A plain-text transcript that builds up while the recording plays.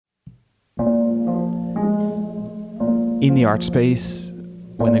In the art space,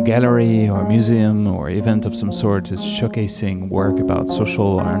 when a gallery or museum or event of some sort is showcasing work about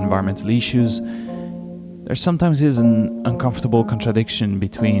social or environmental issues, there sometimes is an uncomfortable contradiction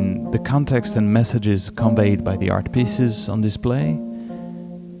between the context and messages conveyed by the art pieces on display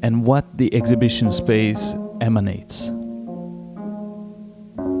and what the exhibition space emanates.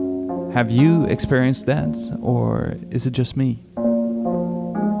 Have you experienced that, or is it just me?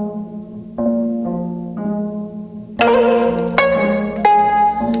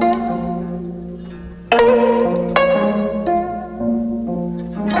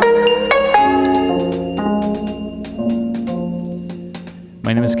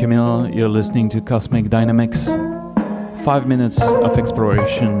 My name is Camille, you're listening to Cosmic Dynamics. 5 minutes of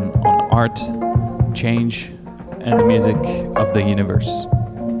exploration on art, change, and the music of the universe.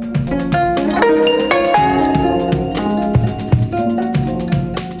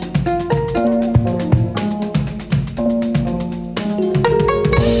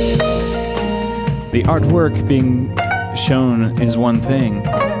 The artwork being shown is one thing,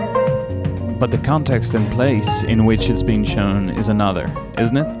 but the context and place in which it's being shown is another,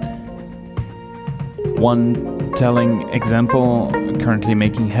 isn't it? One telling example currently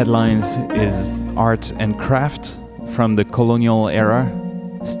making headlines is art and craft from the colonial era,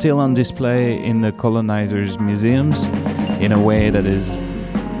 still on display in the colonizers' museums in a way that is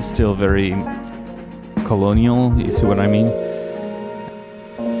still very colonial, you see what I mean?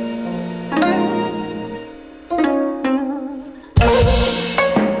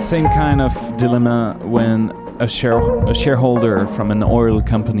 Same kind of dilemma when a shareholder from an oil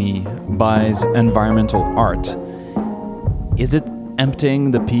company buys environmental art. Is it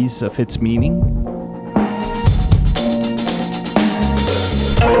emptying the piece of its meaning?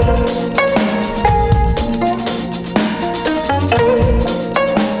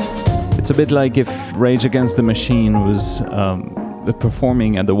 It's a bit like if Rage Against the Machine was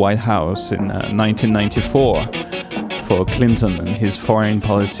performing at the White House in 1994 for Clinton and his foreign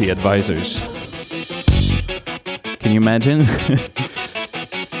policy advisors. Can you imagine?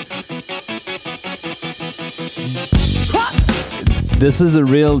 This is a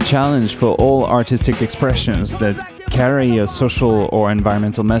real challenge for all artistic expressions that carry a social or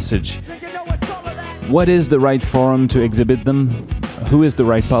environmental message. What is the right forum to exhibit them? Who is the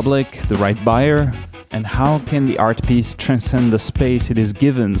right public, the right buyer? And how can the art piece transcend the space it is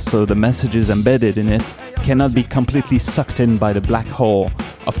given so the messages embedded in it cannot be completely sucked in by the black hole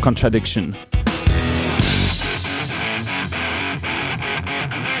of contradiction?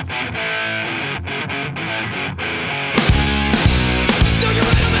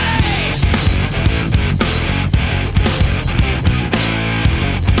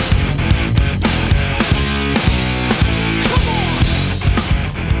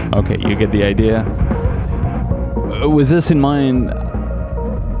 Okay, you get the idea. With this in mind,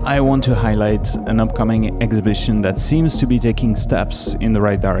 I want to highlight an upcoming exhibition that seems to be taking steps in the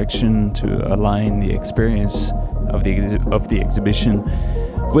right direction to align the experience of the exhibition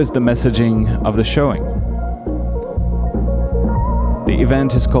with the messaging of the showing. The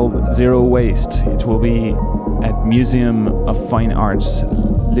event is called Zero Waste. It will be at Museum of Fine Arts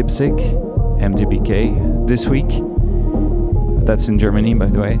Leipzig, MDBK, this week. That's in Germany, by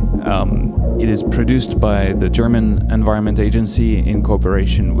the way. It is produced by the German Environment Agency in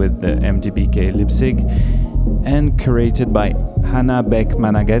cooperation with the MDBK Leipzig and curated by Hanna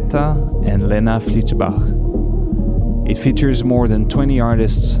Beck-Managhetta and Lena Flitzbach. It features more than 20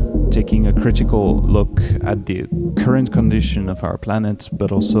 artists taking a critical look at the current condition of our planet,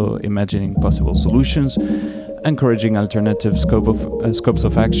 but also imagining possible solutions, encouraging alternative scopes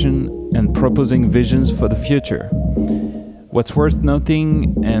of action, and proposing visions for the future. What's worth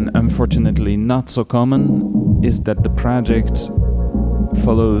noting, and unfortunately not so common, is that the project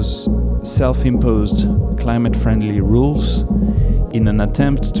follows self-imposed climate-friendly rules in an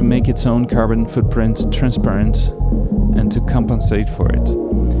attempt to make its own carbon footprint transparent and to compensate for it.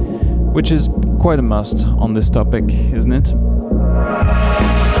 Which is quite a must on this topic, isn't it?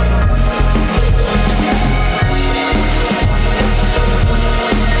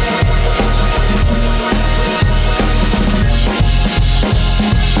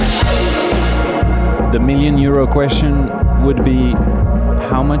 The €1 million question would be,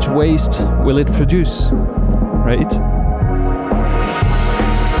 how much waste will it produce, right?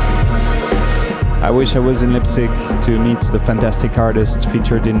 I wish I was in Leipzig to meet the fantastic artists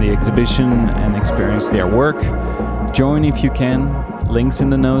featured in the exhibition and experience their work. Join if you can, links in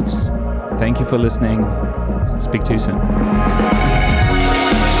the notes. Thank you for listening. Speak to you soon.